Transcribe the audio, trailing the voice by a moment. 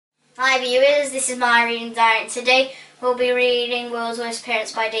Hi viewers, this is my reading diary. Today we'll be reading World's Worst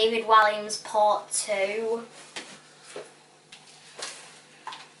Parents by David Walliams Part 2.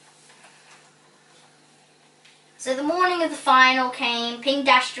 So the morning of the final came. Pink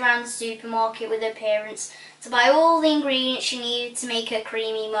dashed around the supermarket with her parents to buy all the ingredients she needed to make her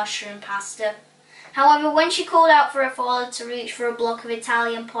creamy mushroom pasta. However, when she called out for her father to reach for a block of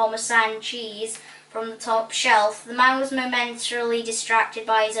Italian Parmesan cheese from the top shelf, the man was momentarily distracted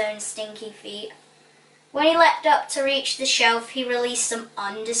by his own stinky feet. When he leapt up to reach the shelf, he released some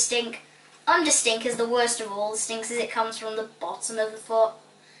understink. Understink is the worst of all the stinks as it comes from the bottom of the foot.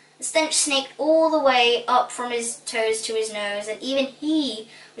 The stench snaked all the way up from his toes to his nose, and even he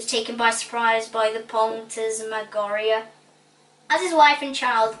was taken by surprise by the phantasmagoria. As his wife and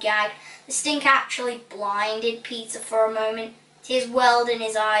child gagged, the stink actually blinded Peter for a moment. Tears welled in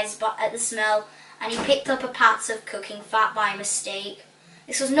his eyes at the smell, and he picked up a pat of cooking fat by mistake.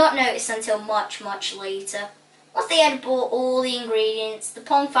 This was not noticed until much, much later. Once they had bought all the ingredients, the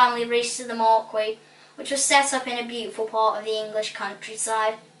Pong family raced to the marquee, which was set up in a beautiful part of the English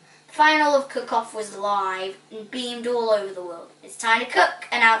countryside. The final of cook-off was live and beamed all over the world. "It's time to cook,"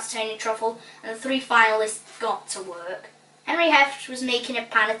 announced Tony Truffle, and the three finalists got to work. Henry Heft was making a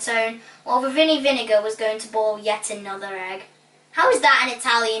panettone, while Vinny Vinegar was going to boil yet another egg. "How is that an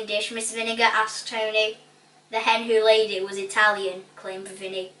Italian dish, Miss Vinegar?" asked Tony. "The hen who laid it was Italian," claimed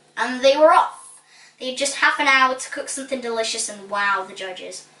Vinny. And they were off. They had just half an hour to cook something delicious and wow the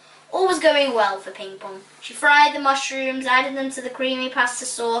judges. All was going well for Ping Pong. She fried the mushrooms, added them to the creamy pasta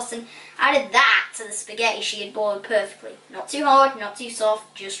sauce, and added that to the spaghetti she had boiled perfectly. Not too hard, not too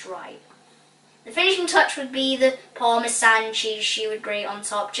soft, just right. The finishing touch would be the Parmesan cheese she would grate on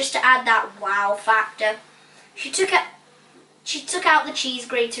top, just to add that wow factor. She took out the cheese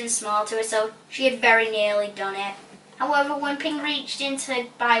grater and smiled to herself. She had very nearly done it. However, when Ping reached into her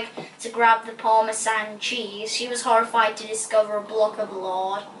bag to grab the Parmesan cheese, she was horrified to discover a block of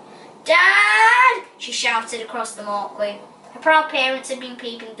lard. "Dad!" she shouted across the marquee. Her proud parents had been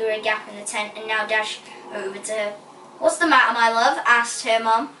peeping through a gap in the tent and now dashed over to her. "What's the matter, my love?" asked her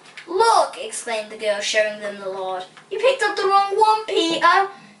mum. "Look!" exclaimed the girl, showing them the lard. "You picked up the wrong one, Peter,"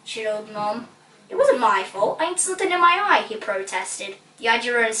 chilled Mum. "It wasn't my fault. I had something in my eye," he protested. "You had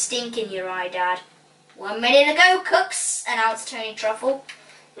your own stink in your eye, Dad." "1 minute ago, cooks," announced Tony Truffle.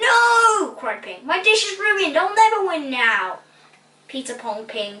 "No!" cried Ping. "My dish is ruined. I'll never win now." Peter Pong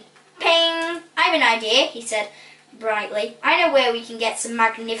Ping. "Ping! I have an idea," he said brightly. "I know where we can get some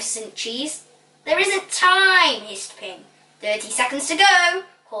magnificent cheese." "There isn't time," hissed Ping. 30 seconds to go,"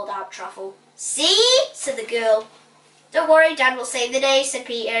 called out Truffle. "See?" said the girl. "Don't worry, Dad will save the day," said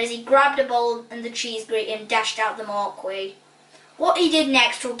Peter as he grabbed a bowl and the cheese grater and dashed out the marquee. What he did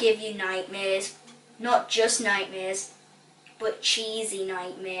next will give you nightmares. Not just nightmares, but cheesy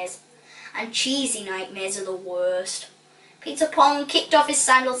nightmares. And cheesy nightmares are the worst. Peter Pong kicked off his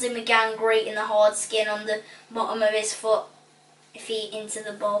sandals and began grating the hard skin on the bottom of his feet into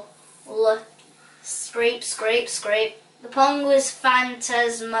the bowl. Scrape, scrape, scrape. The Pong was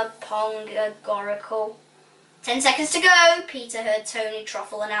phantasmagorical. 10 seconds to go, Peter heard Tony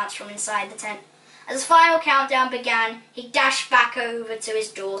Truffle announce from inside the tent. As the final countdown began, he dashed back over to his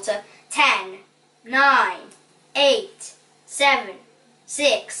daughter. 10, 9, 8, 7,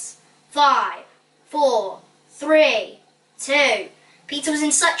 6, 5, 4, 3, 2. Peter was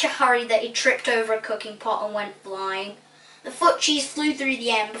in such a hurry that he tripped over a cooking pot and went flying. The foot cheese flew through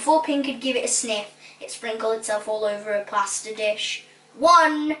the end. Before Ping could give it a sniff, it sprinkled itself all over a pasta dish.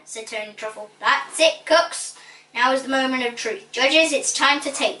 "1," said Tony Truffle. "That's it, cooks. Now is the moment of truth. Judges, it's time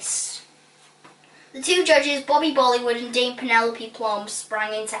to taste." The two judges, Bobby Bollywood and Dame Penelope Plum,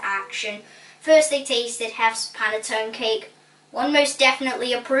 sprang into action. First they tasted Hef's panettone cake. "One most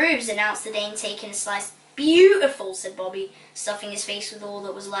definitely approves," announced the Dame, taking a slice. "Beautiful," said Bobby, stuffing his face with all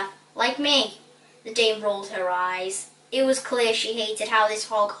that was left. "Like me." The Dame rolled her eyes. It was clear she hated how this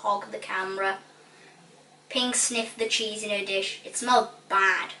hog hogged the camera. Ping sniffed the cheese in her dish. It smelled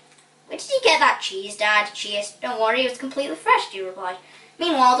bad. "Where did you get that cheese, Dad?" she asked. "Don't worry, it was completely fresh," he replied.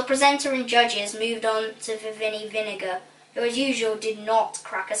 Meanwhile, the presenter and judges moved on to Vinny Vinegar, who as usual did not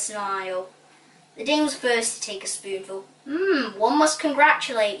crack a smile. The Dame was first to take a spoonful. One must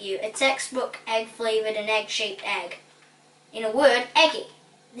congratulate you. A textbook egg-flavoured and egg-shaped egg. In a word, eggy."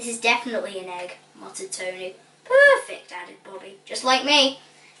 "This is definitely an egg," muttered Tony. "Perfect," added Bobby. "Just like me."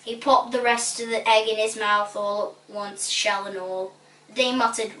 He popped the rest of the egg in his mouth all at once, shell and all. The Dame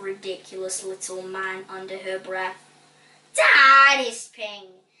muttered, "Ridiculous little man," under her breath. "Dad," hissed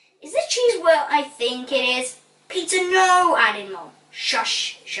Ping. "Is the cheese what I think it is?" "Peter, no," added Mum.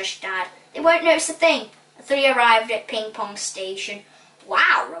 "Shush," shushed Dad. "They won't notice a thing." The three arrived at Ping Pong Station.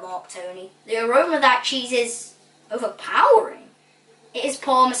 "Wow," remarked mocked Tony. "The aroma of that cheese is overpowering." "It is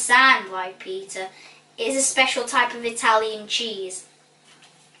Parmesan," lied Peter. "It is a special type of Italian cheese."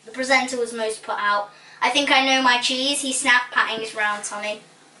 The presenter was most put out. "I think I know my cheese," he snapped, patting his round tummy.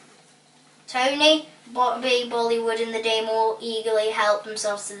 Tony, Bobby, Bollywood and the Dame all eagerly helped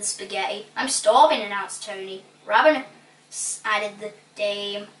themselves to the spaghetti. "I'm starving," announced Tony. "Ravenous," added the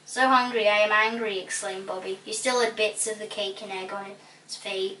Dame. "So hungry, I am angry," exclaimed Bobby. He still had bits of the cake and egg on his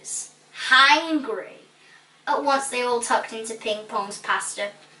face. "Hangry." At once they all tucked into Ping Pong's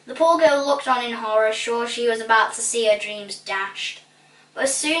pasta. The poor girl looked on in horror, sure she was about to see her dreams dashed. But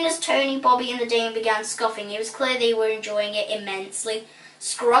as soon as Tony, Bobby and the Dame began scoffing, it was clear they were enjoying it immensely.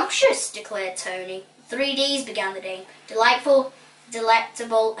 "Scrumptious," declared Tony. "3 Ds," began the Dame. "Delightful,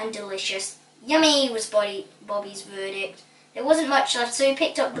 delectable and delicious." "Yummy," was Bobby's verdict. There wasn't much left, so he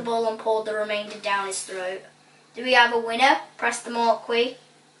picked up the bowl and poured the remainder down his throat. "Do we have a winner?" pressed the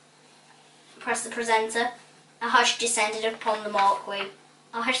presenter. A hush descended upon the Marquis,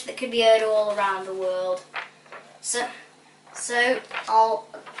 a hush that could be heard all around the world. So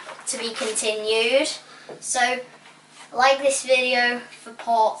to be continued. So, like this video for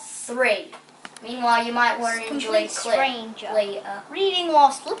part 3. Meanwhile, you might want to enjoy clip later. Reading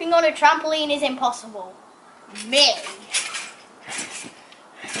while slipping on a trampoline is impossible. Mary.